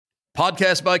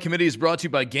Podcast by Committee is brought to you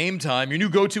by Game Time, your new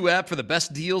go-to app for the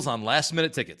best deals on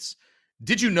last-minute tickets.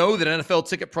 Did you know that NFL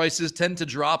ticket prices tend to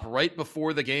drop right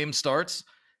before the game starts?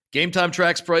 Game Time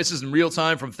tracks prices in real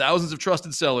time from thousands of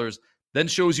trusted sellers, then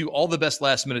shows you all the best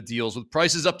last-minute deals with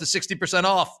prices up to 60%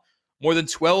 off. More than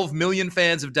 12 million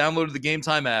fans have downloaded the Game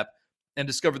Time app and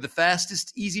discovered the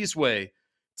fastest, easiest way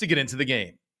to get into the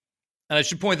game. And I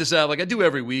should point this out like I do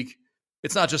every week.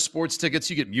 It's not just sports tickets.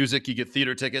 You get music, you get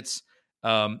theater tickets.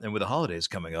 And with the holidays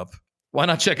coming up, why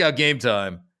not check out Game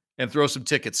Time and throw some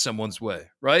tickets someone's way,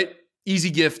 right? Easy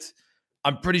gift.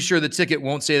 I'm pretty sure the ticket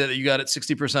won't say that you got it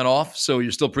 60% off, so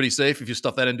you're still pretty safe if you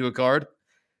stuff that into a card.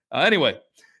 Anyway,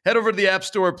 head over to the App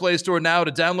Store or Play Store now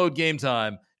to download Game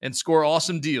Time and score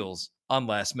awesome deals on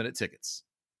last-minute tickets.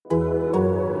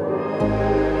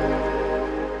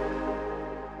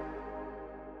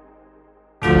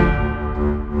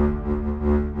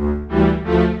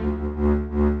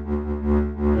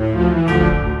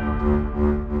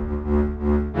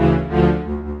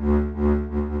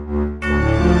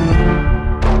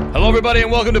 Everybody,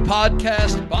 and welcome to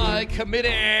Podcast by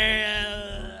Committee.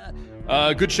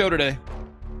 Good show today.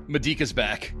 Madika's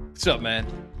back. What's up, man?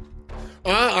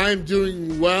 I'm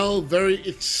doing well. Very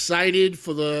excited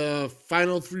for the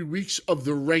final 3 weeks of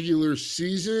the regular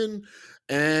season,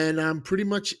 and I'm pretty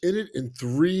much in it in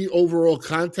 3 overall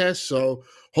contests. So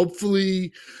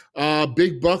hopefully,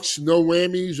 big bucks, no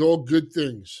whammies, all good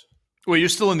things. Well, you're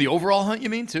still in the overall hunt, you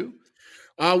mean, too?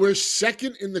 We're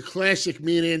second in the Classic,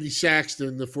 me and Andy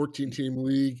Saxton, the 14-team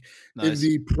league, Nice. in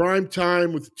the prime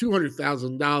time with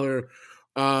 $200,000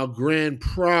 grand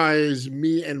prize.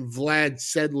 Me and Vlad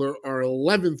Sedler are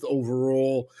 11th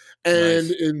overall, and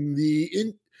Nice. in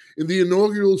the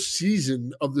inaugural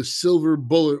season of the Silver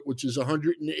Bullet, which is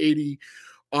 180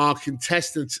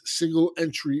 contestants, single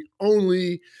entry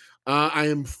only, I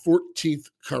am 14th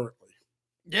currently.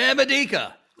 Yeah,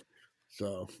 Madika.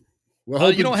 So. We're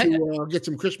hoping you to get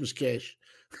some Christmas cash.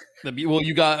 Well,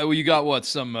 you got what?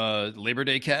 Some Labor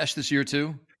Day cash this year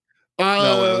too?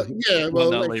 Yeah,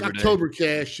 well, like Labor October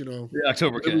Day. Cash, you know. Yeah,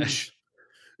 October Cash.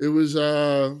 It was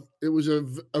a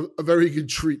very good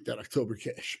treat, that October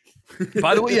Cash.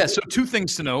 By the way, yeah. So 2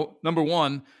 things to note. Number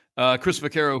 1, Chris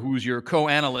Vaccaro, who's your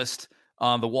co-analyst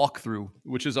on the walkthrough,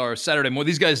 which is our Saturday morning.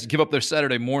 These guys give up their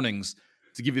Saturday mornings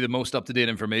to give you the most up-to-date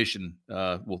information.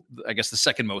 Well, I guess the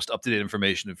second most up-to-date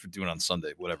information if you're doing it on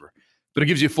Sunday, whatever. But it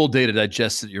gives you a full day to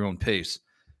digest at your own pace,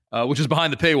 which is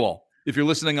behind the paywall. If you're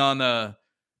listening on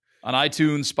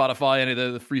iTunes, Spotify, any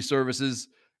of the free services,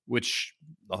 which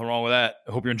nothing wrong with that.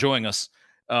 I hope you're enjoying us.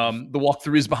 The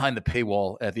walkthrough is behind the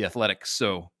paywall at The Athletic,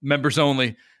 so members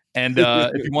only. And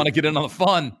if you want to get in on the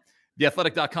fun,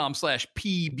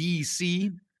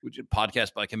 theathletic.com/PBC, which is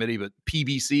podcast by committee, but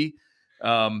PBC.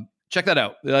 Check that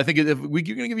out. I think you're going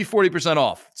to give you 40%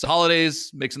 off. It's the holidays.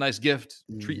 Makes a nice gift.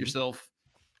 Treat yourself.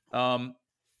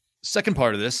 Second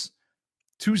part of this,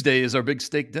 Tuesday is our big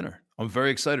steak dinner. I'm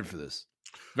very excited for this.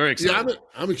 Very excited. Yeah,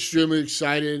 I'm extremely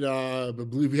excited. I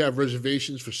believe we have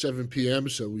reservations for 7 p.m.,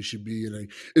 so we should be in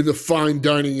the fine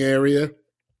dining area.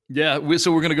 Yeah,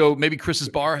 so we're going to go maybe Chris's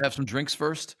bar, have some drinks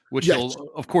first, which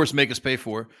he'll, of course, make us pay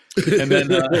for. And then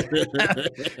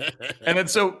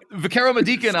so Vaccaro,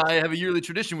 Madika, and I have a yearly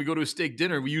tradition. We go to a steak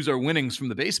dinner. We use our winnings from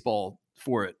the baseball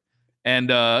for it. And,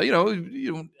 you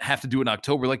don't have to do it in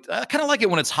October. Like, I kind of like it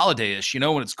when it's holiday-ish,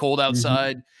 when it's cold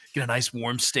outside, get a nice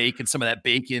warm steak and some of that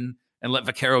bacon and let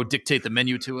Vaccaro dictate the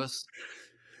menu to us.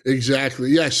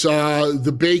 Exactly. Yes.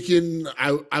 The bacon,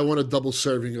 I want a double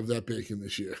serving of that bacon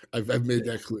this year. I've made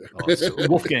that clear. So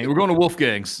Wolfgang. We're going to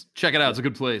Wolfgang's. Check it out. It's a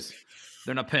good place.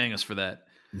 They're not paying us for that.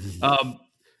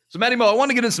 So, Matty Mo, I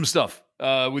want to get into some stuff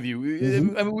with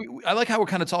you. I mean, I like how we're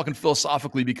kind of talking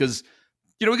philosophically because,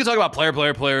 we can talk about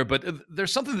player, but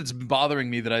there's something that's been bothering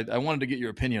me that I wanted to get your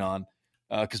opinion on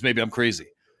because maybe I'm crazy.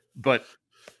 But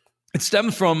it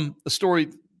stemmed from a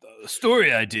story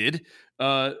I did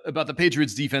about the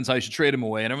Patriots defense. I should trade him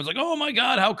away. And everyone's like, oh my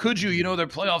God, how could you? Their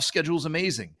playoff schedule is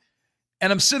amazing.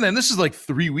 And I'm sitting there, and this is like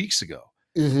 3 weeks ago.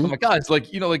 I'm like, guys,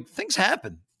 things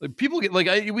happen. Like people get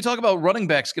we talk about running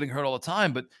backs getting hurt all the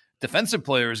time, but defensive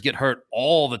players get hurt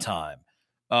all the time.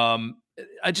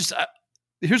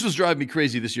 Here's what's driving me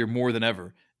crazy this year more than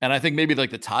ever. And I think maybe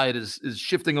the tide is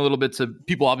shifting a little bit to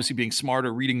people obviously being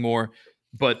smarter, reading more,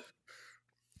 but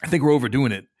I think we're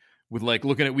overdoing it with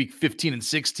looking at week 15 and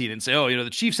 16 and say, the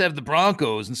Chiefs have the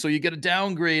Broncos. And so you get a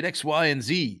downgrade X, Y, and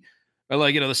Z. Or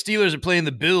the Steelers are playing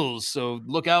the Bills. So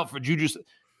look out for Juju.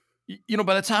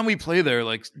 By the time we play there,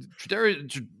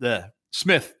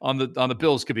 Smith on the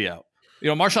Bills could be out.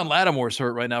 Marshawn Lattimore's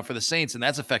hurt right now for the Saints, and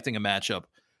that's affecting a matchup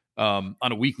on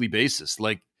a weekly basis.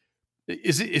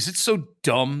 Is it so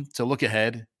dumb to look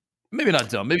ahead? Maybe not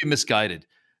dumb, maybe misguided,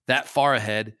 that far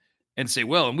ahead and say,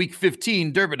 well, in week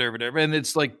 15, derba, and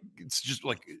it's just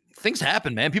like things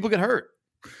happen, man. People get hurt.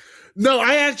 No,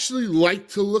 I actually like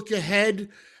to look ahead,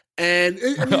 and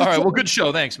all right, well, good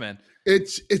show, thanks, man.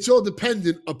 It's all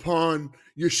dependent upon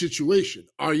your situation.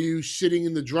 Are you sitting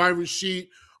in the driver's seat?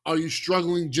 Are you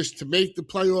struggling just to make the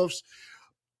playoffs?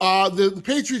 The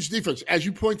Patriots defense, as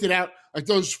you pointed out, like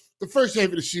the first half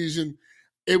of the season,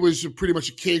 it was pretty much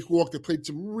a cakewalk. They played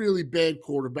some really bad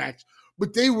quarterbacks,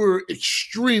 but they were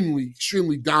extremely,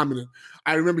 extremely dominant.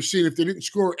 I remember seeing if they didn't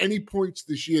score any points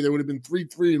this year, they would have been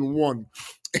 3-3-1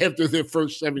 after their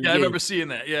first 7 games. Yeah, I remember seeing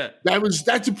that. Yeah,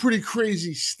 that's a pretty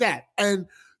crazy stat, and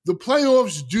the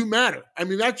playoffs do matter. I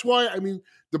mean, that's why. I mean,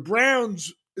 the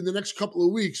Browns in the next couple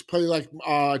of weeks play like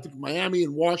I think Miami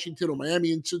and Washington or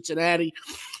Miami and Cincinnati.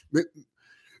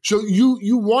 So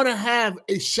you want to have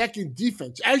a second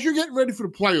defense. As you're getting ready for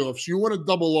the playoffs, you want to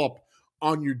double up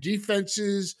on your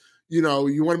defenses. You know,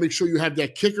 you want to make sure you have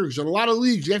that kicker because in a lot of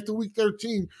leagues, after week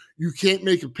 13, you can't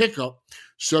make a pickup.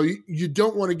 So you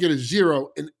don't want to get a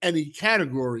zero in any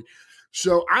category.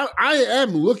 So I am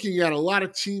looking at a lot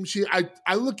of teams here.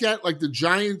 I look at like the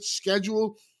Giants'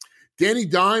 schedule. Danny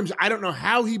Dimes, I don't know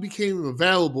how he became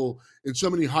available in so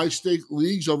many high-stake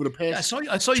leagues over the past.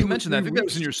 Yeah, I saw you mention that. I think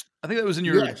that was in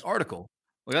your yes. article.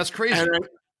 Like, that's crazy. And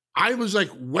I was like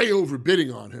way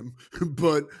overbidding on him,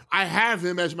 but I have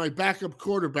him as my backup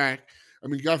quarterback. I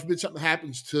mean, God forbid something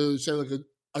happens to say like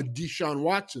a Deshaun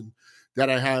Watson that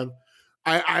I have.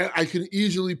 I can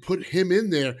easily put him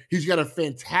in there. He's got a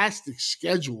fantastic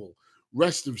schedule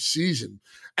rest of season.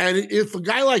 And if a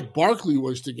guy like Barkley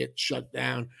was to get shut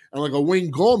down and like a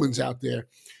Wayne Gallman's out there,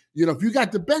 you know, if you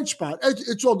got the bench spot,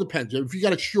 it's all depends. If you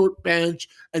got a short bench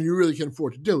and you really can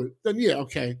afford to do it, then yeah,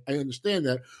 okay, I understand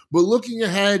that. But looking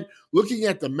ahead, looking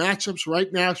at the matchups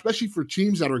right now, especially for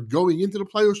teams that are going into the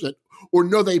playoffs that or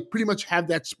know they pretty much have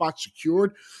that spot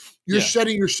secured, you're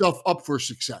setting yourself up for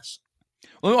success.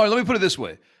 Well, all right, let me put it this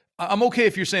way. I'm okay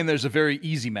if you're saying there's a very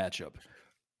easy matchup.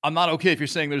 I'm not okay if you're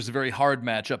saying there's a very hard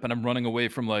matchup and I'm running away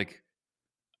from like,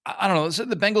 I don't know. So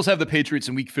the Bengals have the Patriots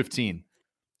in week 15.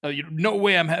 No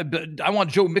way I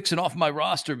want Joe Mixon off my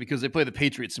roster because they play the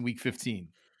Patriots in week 15.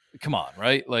 Come on,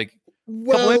 right? Like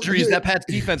a couple injuries, that Pats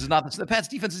defense is not, the Pats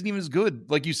defense isn't even as good,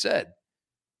 like you said.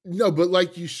 No, but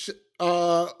like you said,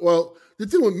 well, the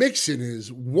thing with Mixon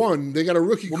is, one, they got a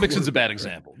rookie. Well, Mixon's a bad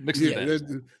example.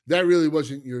 That really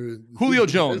wasn't your Julio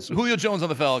Jones. Julio Jones on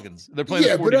the Falcons. They're playing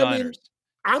the 49ers. But I mean,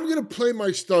 I'm going to play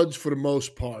my studs for the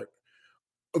most part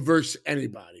versus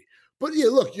anybody. But yeah,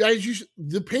 look, guys,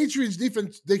 the Patriots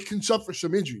defense, they can suffer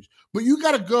some injuries, but you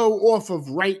got to go off of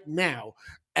right now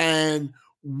and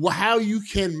how you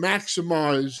can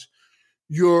maximize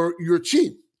your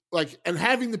team. Like, and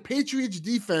having the Patriots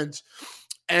defense,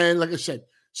 and like I said,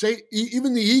 say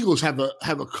even the Eagles have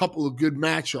a couple of good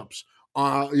matchups,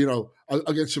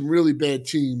 against some really bad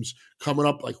teams coming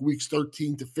up, like weeks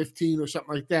 13 to 15 or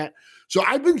something like that. So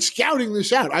I've been scouting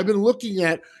this out. I've been looking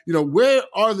at, where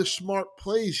are the smart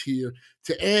plays here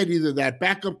to add either that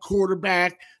backup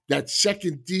quarterback, that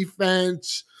second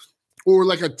defense, or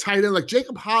like a tight end, like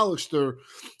Jacob Hollister.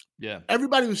 Yeah,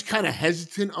 everybody was kind of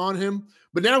hesitant on him.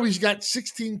 But now he's got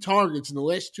 16 targets in the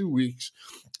last 2 weeks.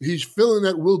 He's filling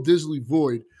that Will Disley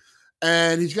void.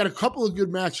 And he's got a couple of good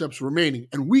matchups remaining.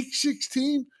 And week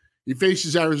 16, he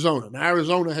faces Arizona. Now,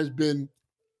 Arizona has been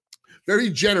very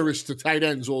generous to tight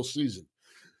ends all season.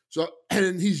 So,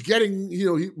 and he's getting,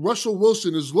 Russell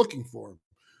Wilson is looking for him.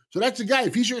 So that's a guy.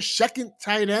 If he's your second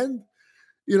tight end,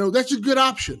 that's a good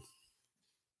option.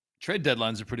 Trade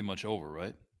deadlines are pretty much over,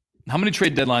 right? How many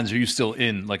trade deadlines are you still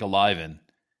alive in?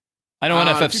 I know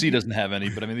NFFC doesn't have any,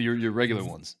 but I mean your regular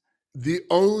ones. The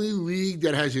only league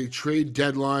that has a trade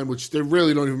deadline, which they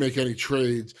really don't even make any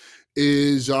trades,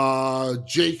 is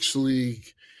Jake's league,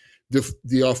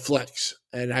 the Flex,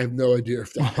 and I have no idea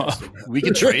if that. We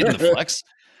can trade in the Flex.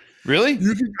 Really?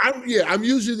 I'm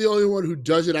usually the only one who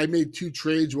does it. I made 2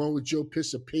 trades, one with Joe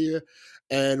Pisapia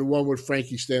and one with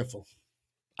Frankie Stanfield.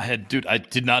 I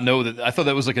did not know that. I thought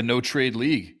that was like a no trade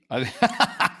league.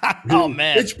 Oh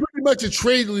man, it's pretty much a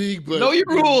trade league, but know your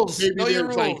rules. Maybe know your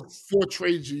rules. Like 4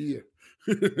 trades a year.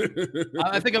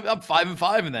 I think I'm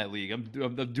 5-5 in that league. I'm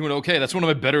doing okay. That's one of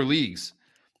my better leagues.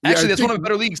 Actually, that's one of my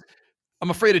better leagues.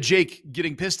 I'm afraid of Jake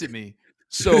getting pissed at me,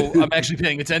 so I'm actually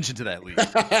paying attention to that league.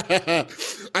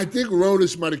 I think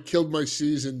Ronas might have killed my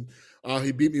season.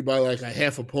 He beat me by like a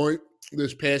half a point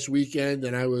this past weekend,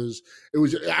 and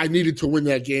I needed to win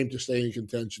that game to stay in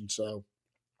contention. So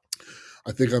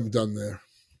I think I'm done there.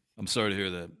 I'm sorry to hear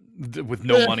that. With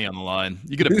no money on the line,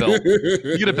 you get a belt.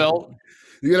 You get a belt.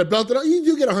 You get a belt. You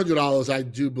do get $100, I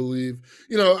do believe.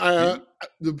 The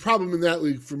problem in that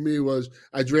league for me was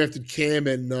I drafted Cam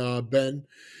and Ben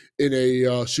in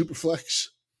a super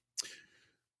flex.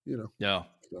 Yeah,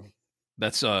 so.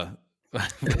 That's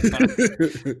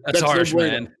that's harsh,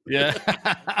 man. Yeah.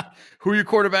 Who are your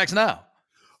quarterbacks now?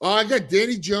 I got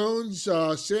Danny Jones,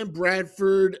 Sam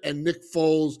Bradford, and Nick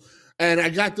Foles, and I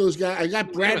got those guys. I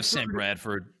got Bradford. Sam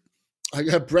Bradford. I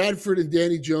got Bradford and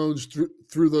Danny Jones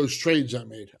through those trades I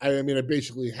made. I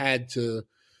basically had to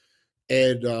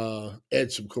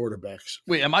add some quarterbacks.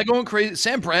 Wait, am I going crazy?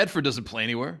 Sam Bradford doesn't play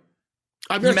anywhere.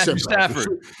 I've met Matthew Stafford.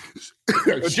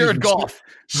 Jared Goff.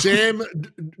 Sam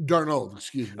Darnold,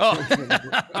 excuse me. Oh.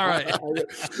 All right.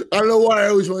 I don't know why I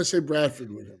always want to say Bradford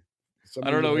with him. I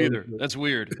don't know either. That's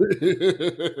weird.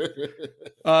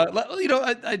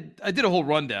 I did a whole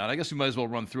rundown. I guess we might as well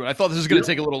run through it. I thought this was going to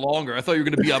take a little longer. I thought you were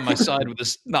going to be on my side with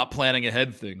this not planning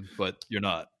ahead thing, but you're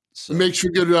not. So. It makes for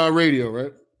good radio,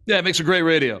 right? Yeah, it makes for great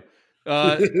radio.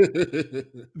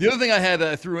 The other thing I had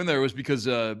that I threw in there was because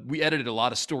we edited a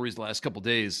lot of stories the last couple of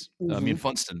days, me and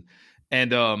Funston,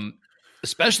 and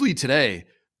especially today,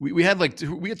 we had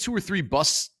 2 or 3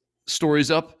 bus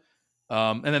stories up.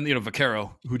 And then,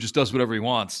 Vaccaro, who just does whatever he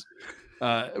wants.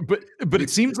 But it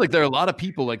seems like there are a lot of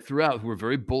people throughout who are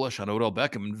very bullish on Odell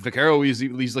Beckham. And Vaccaro,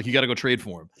 he's like, you got to go trade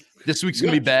for him. This week's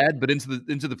going to be bad, but into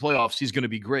the playoffs, he's going to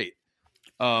be great.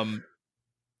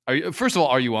 First of all,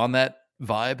 are you on that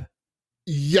vibe?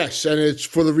 Yes, and it's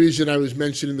for the reason I was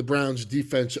mentioning the Browns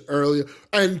defense earlier.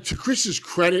 And to Chris's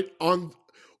credit, on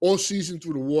all season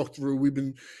through the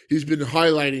walkthrough, he's been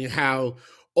highlighting how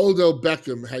Odell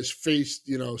Beckham has faced,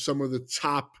 some of the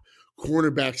top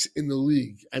cornerbacks in the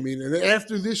league. And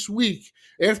after this week,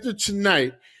 after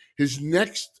tonight, his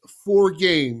next 4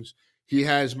 games, he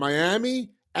has Miami,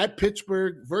 at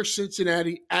Pittsburgh, versus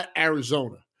Cincinnati, at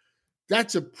Arizona.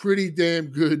 That's a pretty damn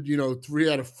good,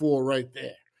 3 out of 4 right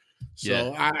there. So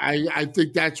yeah. I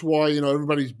think that's why,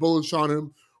 everybody's bullish on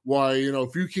him. Why,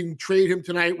 if you can trade him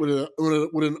tonight with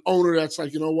an owner that's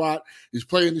like, you know what, he's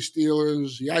playing the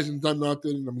Steelers, he hasn't done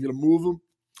nothing, I'm going to move him.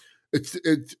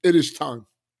 It is time.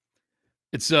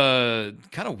 It's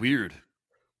kind of weird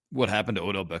what happened to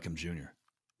Odell Beckham Jr.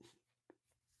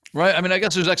 Right? I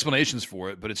guess there's explanations for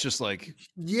it, but it's just like...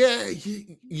 Yeah,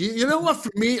 you know what? For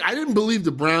me, I didn't believe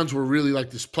the Browns were really like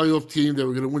this playoff team that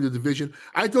were going to win the division.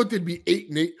 I thought they'd be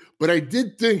 8-8, but I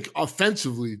did think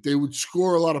offensively they would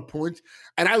score a lot of points.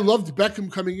 And I loved Beckham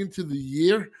coming into the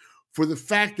year for the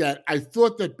fact that I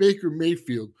thought that Baker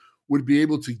Mayfield would be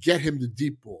able to get him the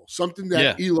deep ball, something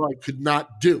that Eli could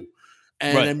not do.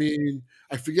 And right.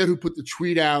 I forget who put the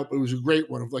tweet out, but it was a great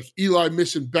one of Eli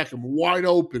missing Beckham wide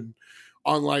open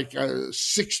on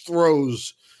 6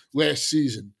 throws last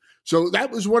season. So that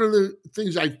was one of the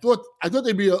things I thought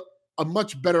they'd be a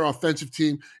much better offensive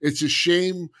team. It's a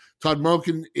shame Todd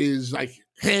Monken is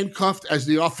handcuffed as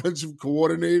the offensive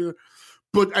coordinator,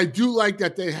 but I do like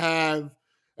that they have,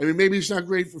 maybe it's not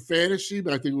great for fantasy,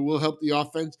 but I think it will help the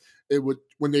offense.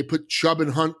 When they put Chubb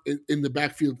and Hunt in the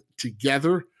backfield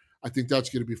together, I think that's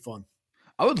going to be fun.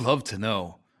 I would love to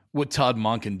know what Todd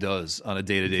Monken does on a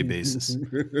day-to-day basis.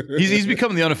 He's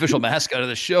become the unofficial mascot of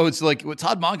the show. It's like what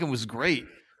Todd Monken was great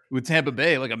with Tampa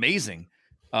Bay, great.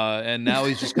 And now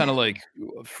he's just kind of like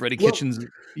Freddie Kitchens.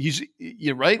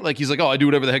 You're right. He's like, oh, I do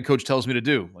whatever the head coach tells me to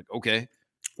do. Okay.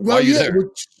 Well, yeah.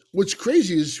 What's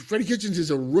crazy is Freddie Kitchens is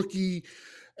a rookie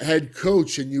head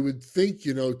coach, and you would think,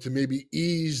 to maybe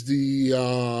ease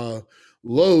the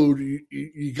load,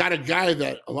 you got a guy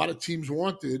that a lot of teams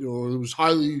wanted or was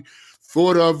highly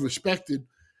thought of, respected,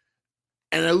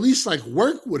 and at least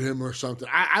work with him or something.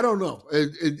 I don't know.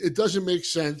 It doesn't make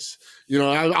sense.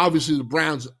 Obviously the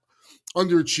Browns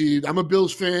underachieved. I'm a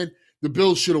Bills fan. The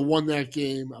Bills should have won that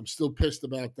game. I'm still pissed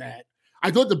about that.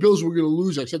 I thought the Bills were going to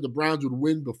lose. I said the Browns would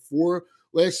win before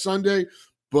last Sunday,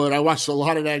 but I watched a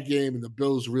lot of that game, and the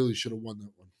Bills really should have won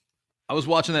that one. I was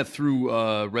watching that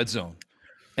through Red Zone.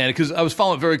 And because I was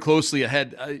following very closely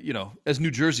ahead, as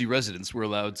New Jersey residents, we're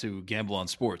allowed to gamble on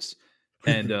sports.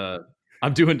 And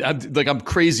I'm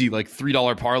crazy,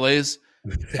 $3 parlays.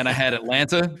 And I had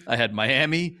Atlanta, I had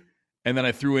Miami, and then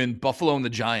I threw in Buffalo and the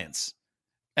Giants.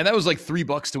 And that was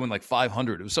 $3 to win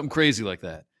 500. It was something crazy like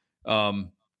that.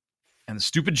 And the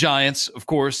stupid Giants, of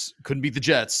course, couldn't beat the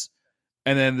Jets.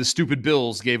 And then the stupid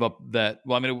Bills gave up that.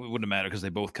 Well, it wouldn't matter because they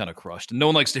both kind of crushed. And no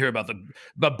one likes to hear about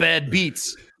the bad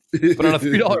beats. But on a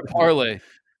 $3 parlay,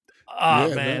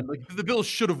 man, the Bills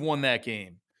should have won that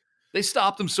game. They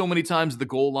stopped them so many times at the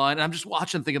goal line, and I'm just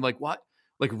watching, thinking what?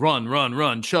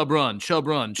 Run,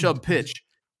 Chubb pitch.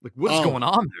 What is going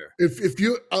on there? If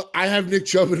you, I have Nick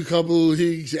Chubb in a couple of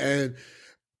leagues, and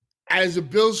as a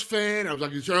Bills fan, I was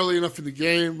like, it's early enough in the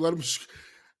game. Let them.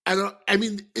 I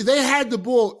mean, they had the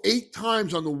ball 8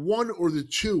 times on the 1 or the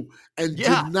 2 and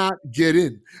did not get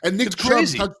in. And Nick Chubb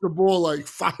touched the ball like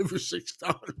 5 or 6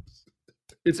 times.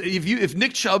 If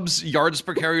Nick Chubb's yards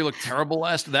per carry looked terrible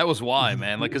that was why,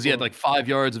 man. Like, because he had like 5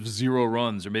 yards of 0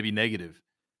 runs or maybe negative.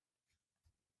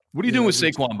 What are you doing with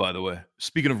Saquon, by the way?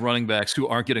 Speaking of running backs who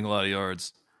aren't getting a lot of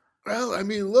yards. Well, I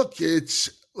mean, look, it's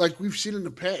like we've seen in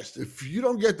the past. If you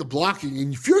don't get the blocking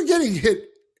and if you're getting hit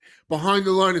behind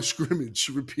the line of scrimmage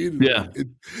repeatedly,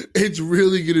 it's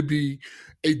really going to be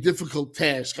a difficult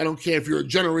task. I don't care if you're a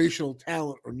generational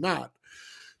talent or not.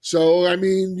 So, I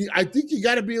mean, I think you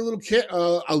got to be a little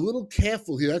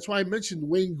careful here. That's why I mentioned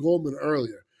Wayne Gallman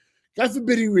earlier. God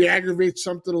forbid he re-aggravates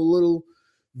something a little.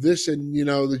 And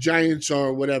the Giants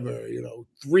are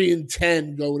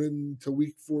 3-10 going into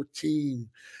week 14,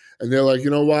 and they're like, you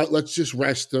know what? Let's just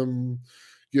rest him,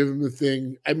 give him the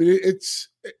thing. I mean, it's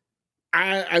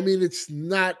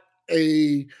not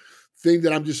a thing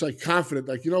that I'm just like confident.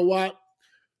 Like, you know what?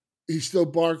 He's still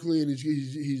Barkley, and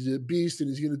he's a beast, and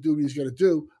he's going to do what he's going to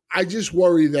do. I just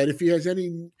worry that if he has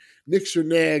any nicks or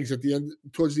nags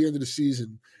towards the end of the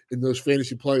season in those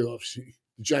fantasy playoffs,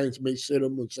 the Giants may sit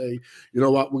him and say, you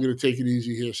know what, we're going to take it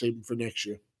easy here, save him for next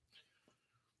year.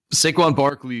 Saquon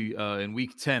Barkley in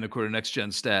Week 10, according to Next Gen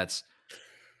Stats,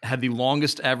 had the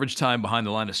longest average time behind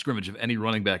the line of scrimmage of any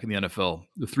running back in the NFL,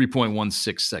 the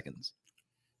 3.16 seconds.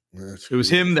 It was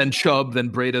him, then Chubb, then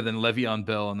Breida, then Le'Veon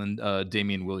Bell, and then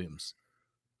Damian Williams.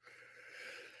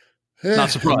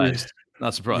 Not surprised.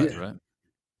 Not surprised, right?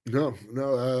 No.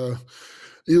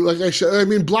 Like I said, I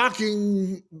mean,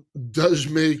 blocking does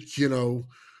make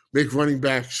running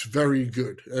backs very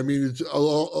good. I mean,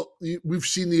 we've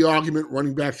seen the argument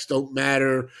running backs don't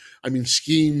matter. I mean,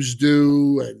 schemes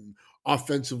do, and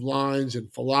offensive lines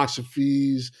and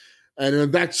philosophies.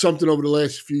 And that's something over the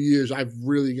last few years I've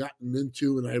really gotten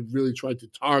into, and I've really tried to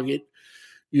target,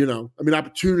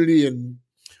 opportunity and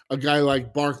a guy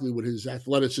like Barkley with his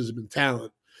athleticism and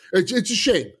talent. It's a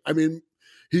shame. I mean,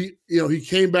 he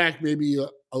came back maybe a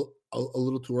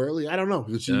little too early. I don't know.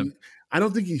 I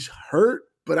don't think he's hurt,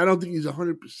 but I don't think he's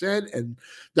 100%, and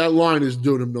that line is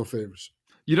doing him no favors.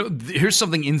 Here's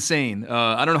something insane.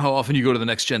 I don't know how often you go to the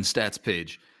Next Gen Stats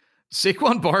page.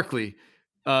 Saquon Barkley,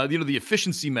 the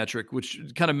efficiency metric, which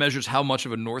kind of measures how much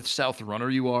of a north-south runner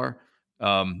you are.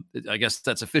 I guess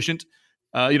that's efficient.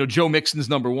 Joe Mixon's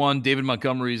number 1, David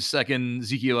Montgomery's second,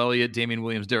 Ezekiel Elliott, Damian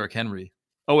Williams, Derrick Henry.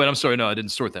 Oh, wait, I'm sorry. No, I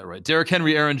didn't sort that right. Derrick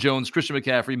Henry, Aaron Jones, Christian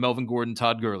McCaffrey, Melvin Gordon,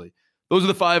 Todd Gurley. Those are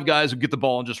the 5 guys who get the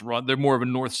ball and just run. They're more of a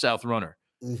north-south runner.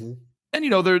 Mm-hmm.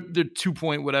 And, they're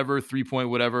 2-point whatever, 3-point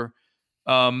whatever.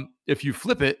 If you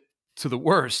flip it to the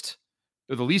worst,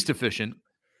 or the least efficient,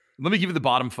 let me give you the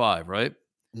bottom 5, right?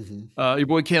 Mm-hmm. Your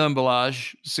boy Kalen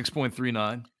Ballage,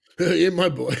 6.39. Yeah, my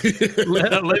boy.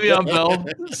 Le'Veon Bell,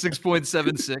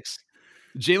 6.76.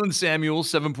 Jalen Samuel,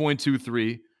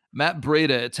 7.23. Matt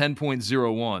Breida at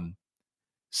 10.01.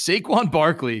 Saquon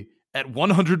Barkley at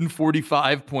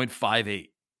 145.58.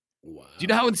 Wow. Do you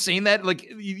know how insane that? Like,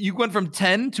 you went from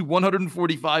 10 to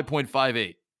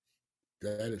 145.58.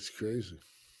 That is crazy.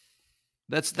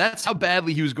 That's how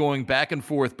badly he was going back and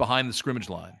forth behind the scrimmage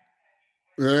line.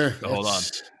 Hold on.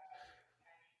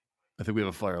 I think we have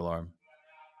a fire alarm.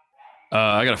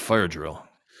 I got a fire drill.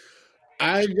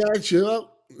 I got you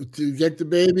up to get the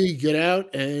baby, get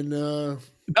out, and no,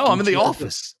 I'm in the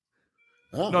office.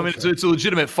 Oh, no, I mean okay. it's a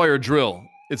legitimate fire drill.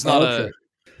 It's not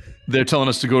they're telling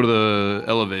us to go to the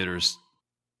elevators.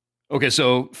 Okay,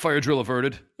 so fire drill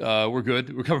averted. We're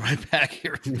good. We're coming right back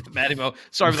here. Matty Mo.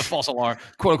 Sorry for the false alarm,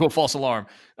 quote unquote false alarm.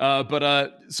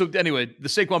 So anyway, the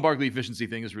Saquon Barkley efficiency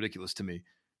thing is ridiculous to me.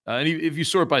 And if you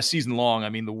sort by season long, I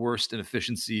mean, the worst in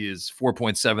efficiency is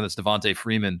 4.7. That's Devontae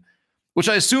Freeman, which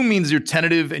I assume means you're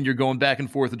tentative and you're going back and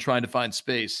forth and trying to find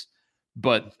space.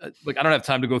 But I don't have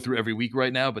time to go through every week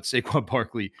right now. But Saquon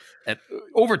Barkley at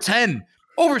over 10,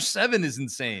 over 7 is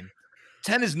insane.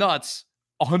 10 is nuts.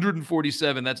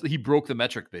 147. He broke the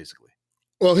metric basically.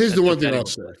 Well, here's the one thing I'll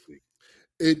say.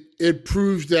 It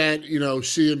proves that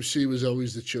CMC was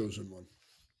always the chosen one.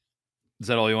 Is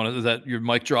that all you want? Is that your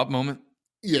mic drop moment?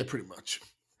 Yeah, pretty much.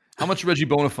 How much Reggie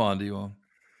Bonifon do you own?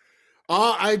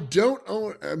 I don't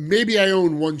own. Maybe I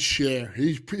own 1 share.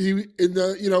 He in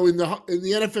the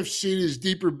NFFC there's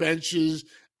deeper benches,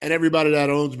 and everybody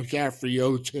that owns McCaffrey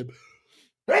owns him.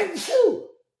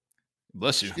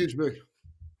 Bless you. Excuse me.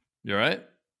 You all right?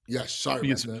 Yes.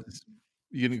 Sorry about that.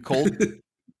 You getting cold?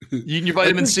 You eating your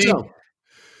vitamin C? So.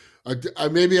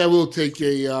 Maybe I will take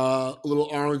a little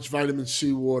orange vitamin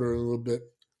C water in a little bit.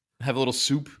 Have a little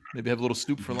soup. Maybe have a little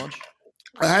soup for lunch.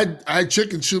 I had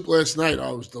chicken soup last night.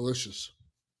 Oh, it was delicious.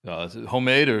 Is it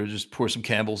homemade or just pour some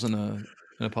Campbell's in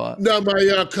a pot? No,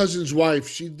 my cousin's wife,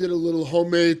 she did a little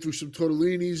homemade, threw some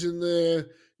tortellinis in there.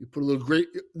 You put a little great.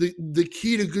 The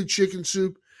key to good chicken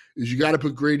soup is you got to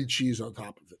put grated cheese on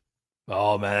top of it.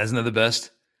 Oh man, isn't that the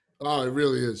best? Oh, it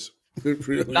really is. It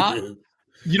really is.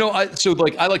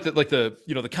 I like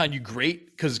the kind you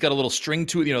grate because it's got a little string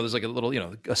to it. There's like a little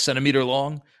a centimeter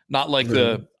long. Not like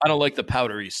I don't like the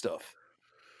powdery stuff.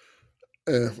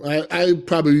 I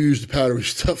probably use the powdery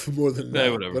stuff more than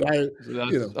that. Whatever.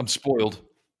 But I'm spoiled.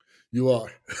 You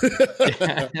are.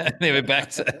 Anyway, back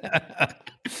to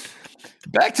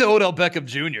Odell Beckham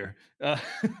Jr.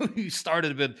 We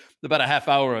started about a half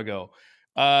hour ago.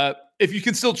 If you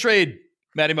can still trade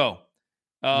Matty Mo,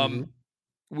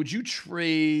 would you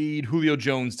trade Julio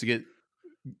Jones to get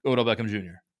Odell Beckham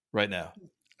Jr. right now?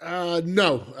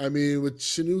 No. I mean, with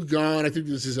Sanu gone, I think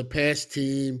this is a past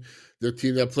team. The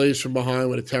team that plays from behind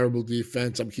with a terrible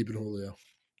defense. I'm keeping Julio.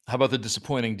 How about the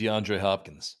disappointing DeAndre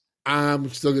Hopkins? I'm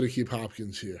still going to keep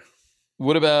Hopkins here.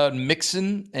 What about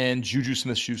Mixon and Juju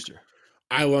Smith-Schuster?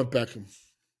 I want Beckham.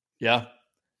 Yeah?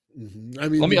 Mm-hmm. I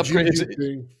mean, let me upgrade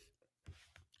it.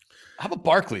 How about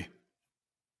Barkley?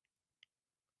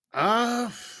 It's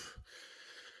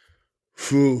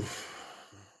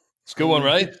a good one,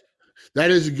 right? That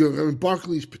is a good. I mean,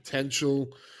 Barkley's potential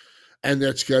and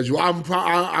that schedule. I'm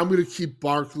going to keep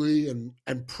Barkley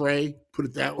and pray. Put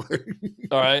it that way.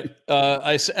 All right.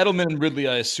 Edelman and Ridley.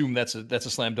 I assume that's a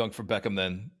slam dunk for Beckham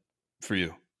then, for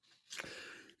you.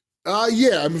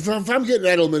 Yeah. I mean, if I'm getting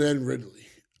Edelman and Ridley,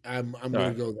 I'm going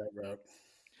to go that route.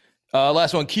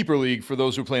 Last one, keeper league for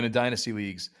those who are playing in dynasty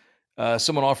leagues.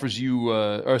 Someone offers you,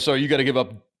 you got to give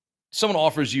up. Someone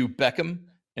offers you Beckham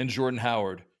and Jordan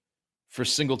Howard for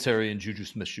Singletary and Juju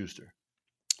Smith-Schuster.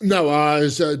 No,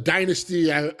 as a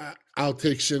dynasty, I'll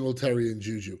take Singletary and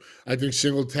Juju. I think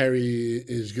Singletary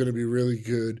is going to be really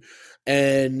good.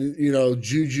 And,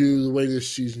 Juju, the way this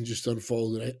season just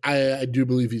unfolded, I do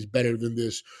believe he's better than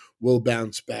this, will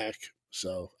bounce back.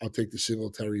 So I'll take the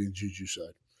Singletary and Juju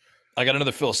side. I got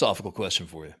another philosophical question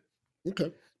for you.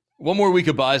 Okay. One more week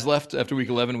of buys left after week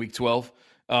 11, week 12.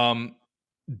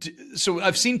 So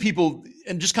I've seen people,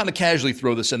 and just kind of casually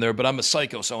throw this in there, but I'm a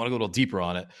psycho, so I want to go a little deeper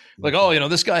on it. Like,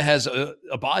 this guy has a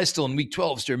buy still in week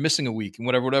 12, so you're missing a week and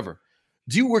whatever.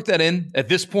 Do you work that in at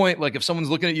this point? Like if someone's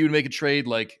looking at you to make a trade,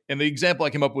 and the example I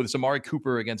came up with is Amari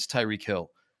Cooper against Tyreek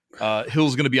Hill.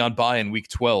 Hill's going to be on buy in week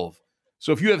 12.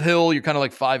 So if you have Hill, you're kind of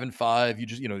like 5-5. You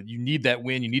just, you need that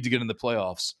win. You need to get in the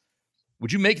playoffs.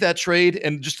 Would you make that trade?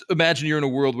 And just imagine you're in a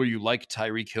world where you like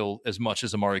Tyreek Hill as much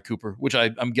as Amari Cooper, which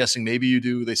I'm guessing maybe you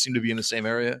do. They seem to be in the same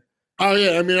area. Oh,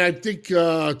 yeah. I mean, I think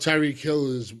Tyreek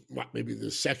Hill is maybe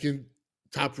the second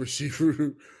top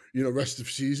receiver, rest of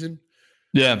season.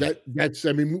 Yeah.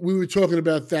 We were talking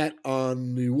about that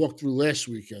on the walkthrough last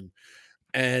weekend.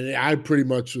 And I pretty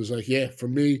much was like, yeah, for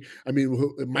me, I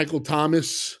mean, Michael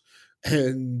Thomas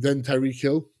and then Tyreek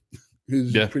Hill.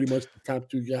 Who's pretty much the top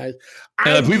two guys.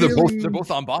 And I believe they're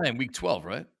both on buy in week 12,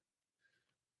 right?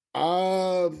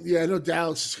 Yeah, I know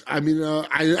Dallas. I mean,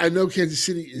 I know Kansas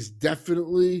City is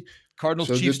definitely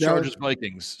Cardinals, Chiefs, Chargers,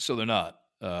 Vikings. So they're not.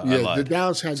 The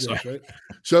Dallas had those, right?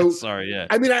 So sorry, yeah.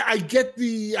 I mean, I get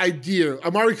the idea.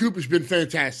 Amari Cooper's been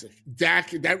fantastic.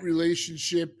 Dak, that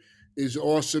relationship is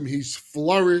awesome. He's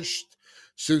flourished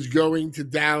since going to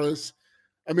Dallas.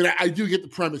 I mean, I do get the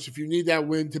premise. If you need that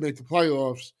win to make the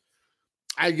playoffs,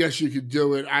 I guess you could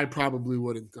do it. I probably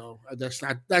wouldn't, though. That's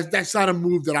not a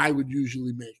move that I would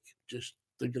usually make. Just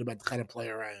thinking about the kind of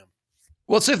player I am.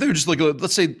 Well, let's say if they were just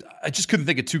let's say I just couldn't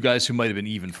think of two guys who might have been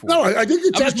even for. No, I think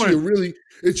it's actually a really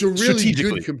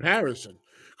good comparison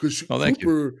because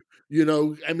Cooper,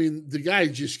 I mean, the guy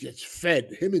just gets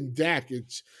fed. Him and Dak,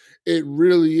 it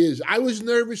really is. I was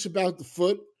nervous about the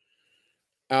foot.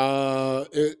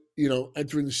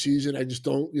 Entering the season, I just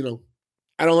don't.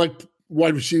 I don't like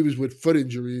wide receivers with foot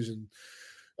injuries, and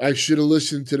I should have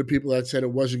listened to the people that said it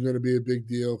wasn't going to be a big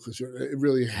deal because it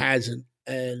really hasn't.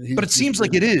 But it seems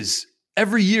like it is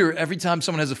every year. Every time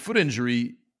someone has a foot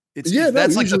injury,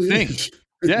 that's like the thing.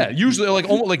 Yeah, usually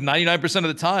almost like 99% of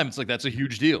the time, it's like that's a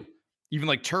huge deal. Even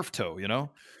like turf toe,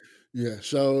 Yeah,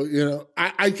 so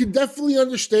I could definitely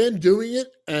understand doing it,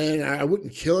 and I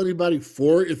wouldn't kill anybody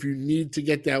for it if you need to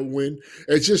get that win.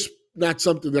 It's just not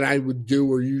something that I would do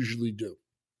or usually do.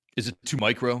 Is it too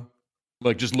micro?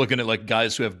 Like just looking at like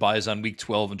guys who have buys on week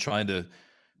 12 and trying to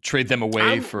trade them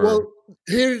away for. Well,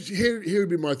 here would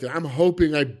be my thing. I'm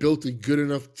hoping I built a good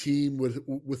enough team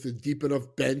with a deep enough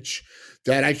bench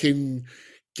that I can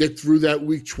get through that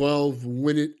week 12,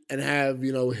 win it, and have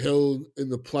Hill in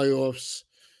the playoffs.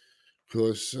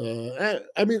 Because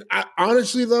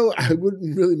honestly though, I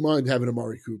wouldn't really mind having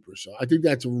Amari Cooper. So I think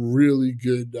that's a really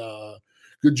good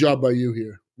job by you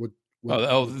here. With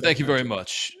that Thank you very contract.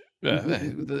 much. Yeah,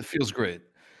 that feels great.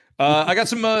 I got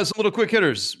some little quick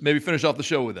hitters. Maybe finish off the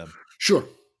show with them. Sure.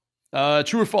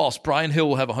 True or false? Brian Hill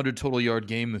will have a 100 total yard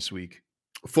game this week.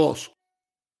 False.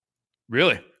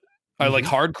 Really? Like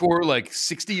hardcore, like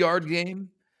 60-yard game,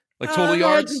 like total No,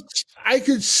 yards. I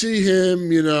could see him,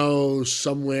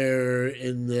 somewhere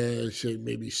in the say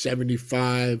maybe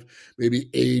 75, maybe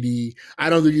 80. I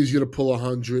don't think he's going to pull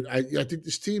 100. I think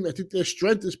this team. I think their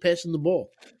strength is passing the ball.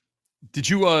 Did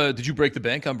you break the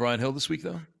bank on Brian Hill this week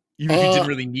though? Even if you didn't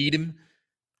really need him.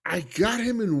 I got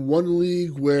him in one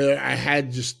league where I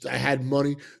had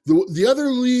money. The other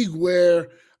league where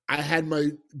I had my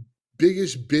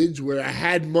biggest bids where I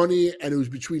had money and it was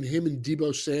between him and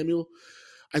Deebo Samuel.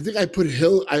 I think I put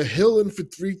Hill in for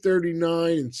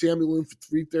 339 and Samuel in for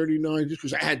 339 just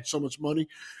because I had so much money.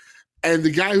 And the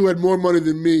guy who had more money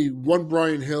than me won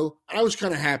Brian Hill. I was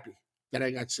kind of happy that I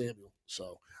got Samuel.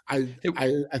 So I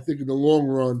think in the long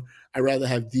run, I'd rather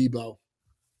have Deebo.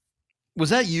 Was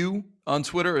that you on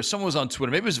Twitter or someone was on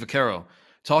Twitter? Maybe it was Vaccaro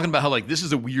talking about how like this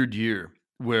is a weird year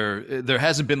where there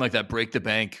hasn't been like that break the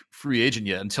bank free agent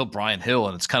yet until Brian Hill.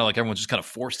 And it's kind of like everyone's just kind of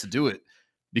forced to do it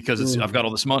because I've got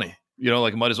all this money,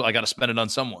 like might as well, I got to spend it on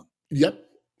someone. Yep.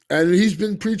 And he's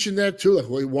been preaching that too.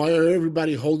 Like, why are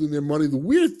everybody holding their money? The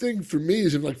weird thing for me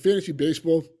is in like fantasy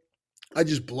baseball, I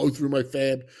just blow through my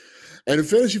fab. And in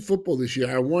fantasy football this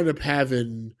year, I wound up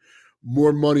having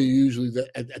more money usually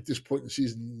at this point in the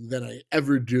season than I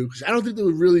ever do. Because I don't think there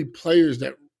were really players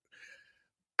that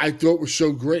I thought were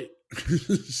so great.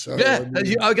 So, yeah,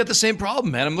 I got the same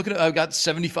problem, man. I've got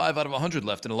 75 out of 100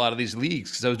 left in a lot of these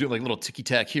leagues because I was doing like little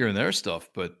ticky-tack here and there stuff.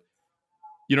 But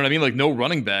you know what I mean? Like no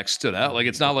running back stood out. Like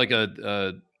it's not like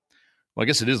well, I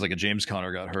guess it is like a James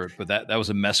Conner got hurt, but that was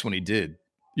a mess when he did.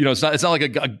 It's not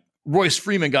like a Royce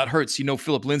Freeman got hurt, so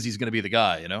Philip Lindsay's going to be the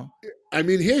guy, I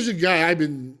mean, here's a guy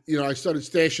I started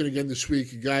stashing again this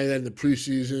week, a guy that in the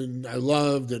preseason I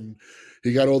loved, and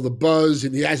he got all the buzz,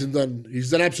 and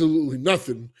he's done absolutely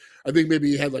nothing. I think maybe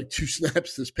he had like 2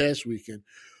 snaps this past weekend.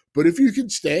 But if you can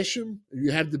stash him, if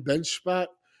you have the bench spot,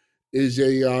 is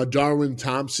a Darwin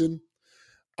Thompson.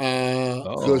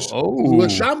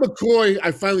 LaShawn McCoy,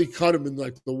 I finally cut him in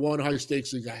like the one high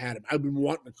stakes league I had him. I've been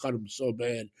wanting to cut him so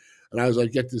bad. And I was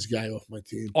like, get this guy off my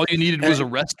team. All you needed was a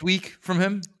rest week from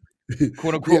him?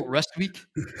 Quote unquote rest week?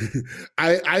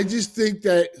 I just think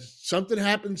that something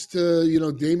happens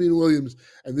to, Damian Williams,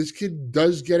 and this kid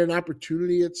does get an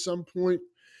opportunity at some point.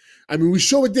 I mean, we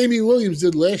saw what Damian Williams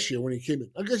did last year when he came in.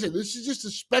 Like I said, this is just a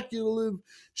speculative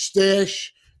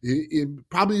stash,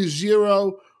 probably a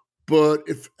zero. But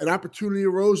if an opportunity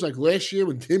arose like last year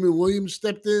when Damian Williams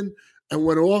stepped in and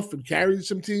went off and carried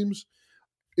some teams,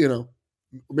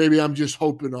 maybe I'm just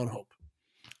hoping on hope.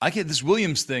 I get this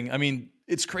Williams thing. I mean,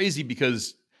 it's crazy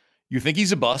because you think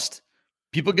he's a bust.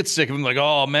 People get sick of him like,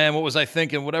 oh, man, what was I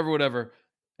thinking? Whatever.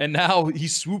 And now he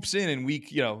swoops in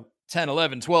week, 10,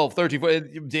 11, 12, 13.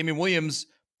 14. Damian Williams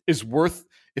is worth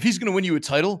 – if he's going to win you a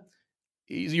title,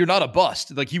 you're not a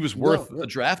bust. Like he was worth the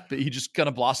draft, but he just kind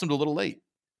of blossomed a little late.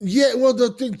 Yeah, well,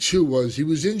 the thing, too, was he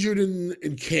was injured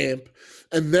in camp,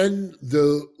 and then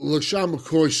the LaShawn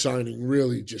McCoy signing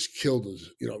really just killed us,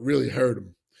 really hurt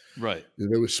him. Right.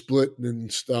 They were splitting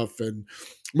and stuff, and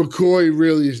McCoy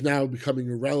really is now becoming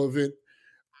irrelevant.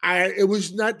 It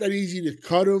was not that easy to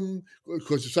cut him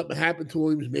because if something happened to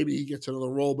him, maybe he gets another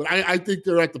role. But I think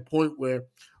they're at the point where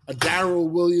a Darrell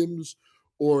Williams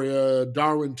or a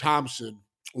Darwin Thompson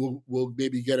will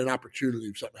maybe get an opportunity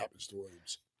if something happens to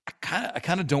Williams. I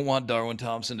kind of don't want Darwin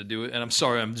Thompson to do it, and I'm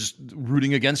sorry, I'm just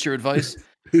rooting against your advice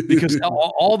because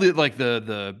all the like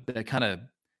the kind of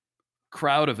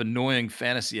crowd of annoying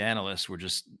fantasy analysts were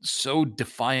just so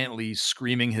defiantly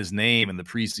screaming his name in the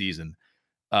preseason.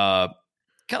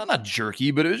 Kind of not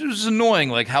jerky, but it was just annoying,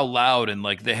 like how loud and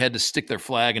like they had to stick their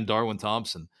flag in Darwin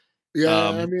Thompson. Yeah,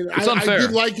 I mean, it's unfair. I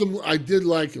did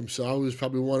like him, so I was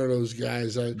probably one of those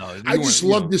guys. I just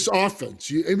love this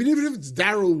offense. Even if it's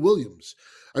Darrell Williams.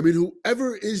 I mean,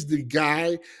 whoever is the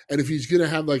guy, and if he's going to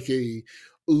have like a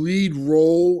lead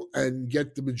role and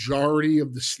get the majority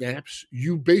of the snaps,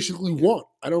 you basically want.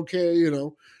 I don't care,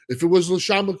 if it was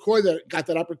LaShawn McCoy that got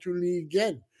that opportunity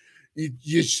again,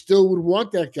 you still would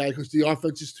want that guy because the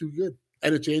offense is too good.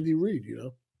 And it's Andy Reid,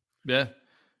 Yeah.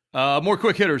 More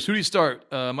quick hitters. Who do you start?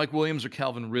 Mike Williams or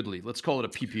Calvin Ridley? Let's call it a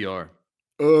PPR.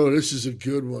 Oh, this is a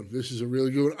good one. This is a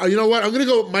really good one. You know what? I'm going to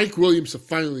go with Mike Williams to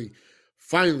finally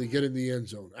get in the end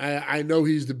zone. I know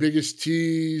he's the biggest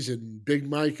tease and Big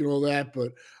Mike and all that,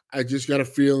 but I just got a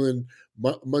feeling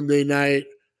Monday night.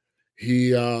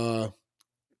 He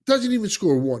doesn't even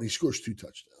score one. He scores 2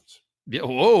 touchdowns. Yeah.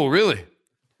 Whoa, really?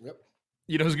 Yep.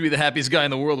 You know who's going to be the happiest guy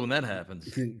in the world when that happens?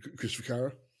 Chris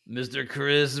Vaccaro? Mr.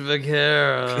 Chris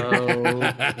Vaccaro.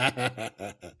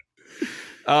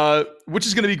 Which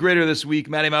is going to be greater this week,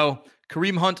 Matty Mo?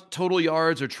 Kareem Hunt total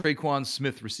yards or Traquan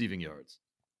Smith receiving yards?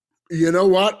 You know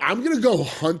what? I'm going to go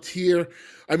Hunt here.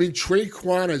 I mean,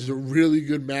 Traquan has a really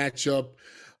good matchup.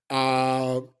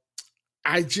 I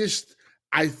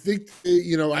think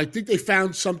they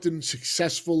found something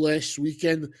successful last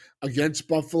weekend against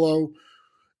Buffalo.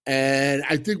 And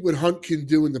I think what Hunt can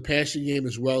do in the passing game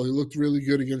as well. He looked really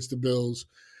good against the Bills.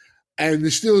 And the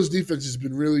Steelers defense has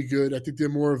been really good. I think they're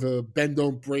more of a bend,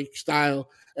 don't break style.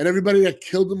 And everybody that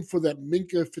killed him for that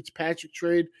Minka Fitzpatrick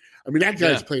trade, I mean, that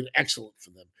guy's played excellent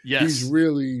for them. Yes. He's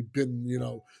really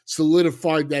been,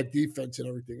 solidified that defense and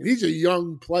everything. And he's a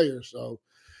young player, so,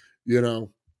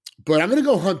 But I'm going to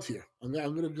go Hunt here. I'm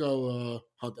going to go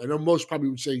Hunt. I know most probably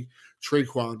would say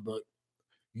Traquan, but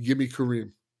give me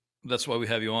Kareem. That's why we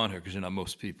have you on here, because you're not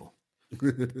most people.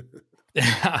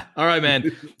 All right,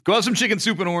 man. Go have some chicken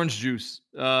soup and orange juice.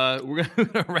 We're going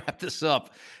to wrap this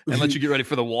up and let you get ready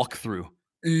for the walkthrough.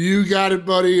 You got it,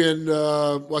 buddy, and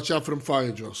watch out for them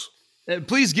fire drills.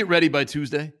 Please get ready by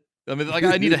Tuesday. I mean,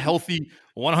 I need a healthy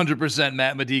 100%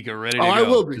 Matt Medica ready to go. I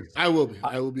will be. I will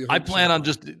be. I plan on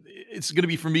it's going to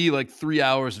be for me like 3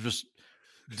 hours of just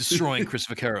destroying Chris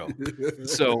Vaccaro.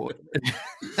 So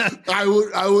I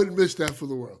wouldn't miss that for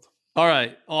the world. All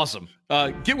right. Awesome.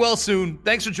 Get well soon.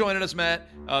 Thanks for joining us, Matt.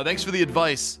 Thanks for the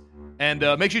advice. And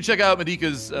make sure you check out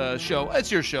Medica's show.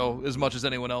 It's your show as much as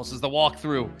anyone else's. The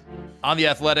walkthrough on The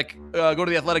Athletic. Go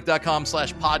to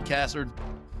theathletic.com/podcast or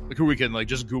who we can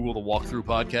just Google the walkthrough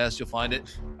podcast. You'll find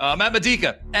it. Matt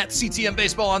Medica at CTM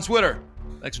Baseball on Twitter.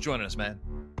 Thanks for joining us, man.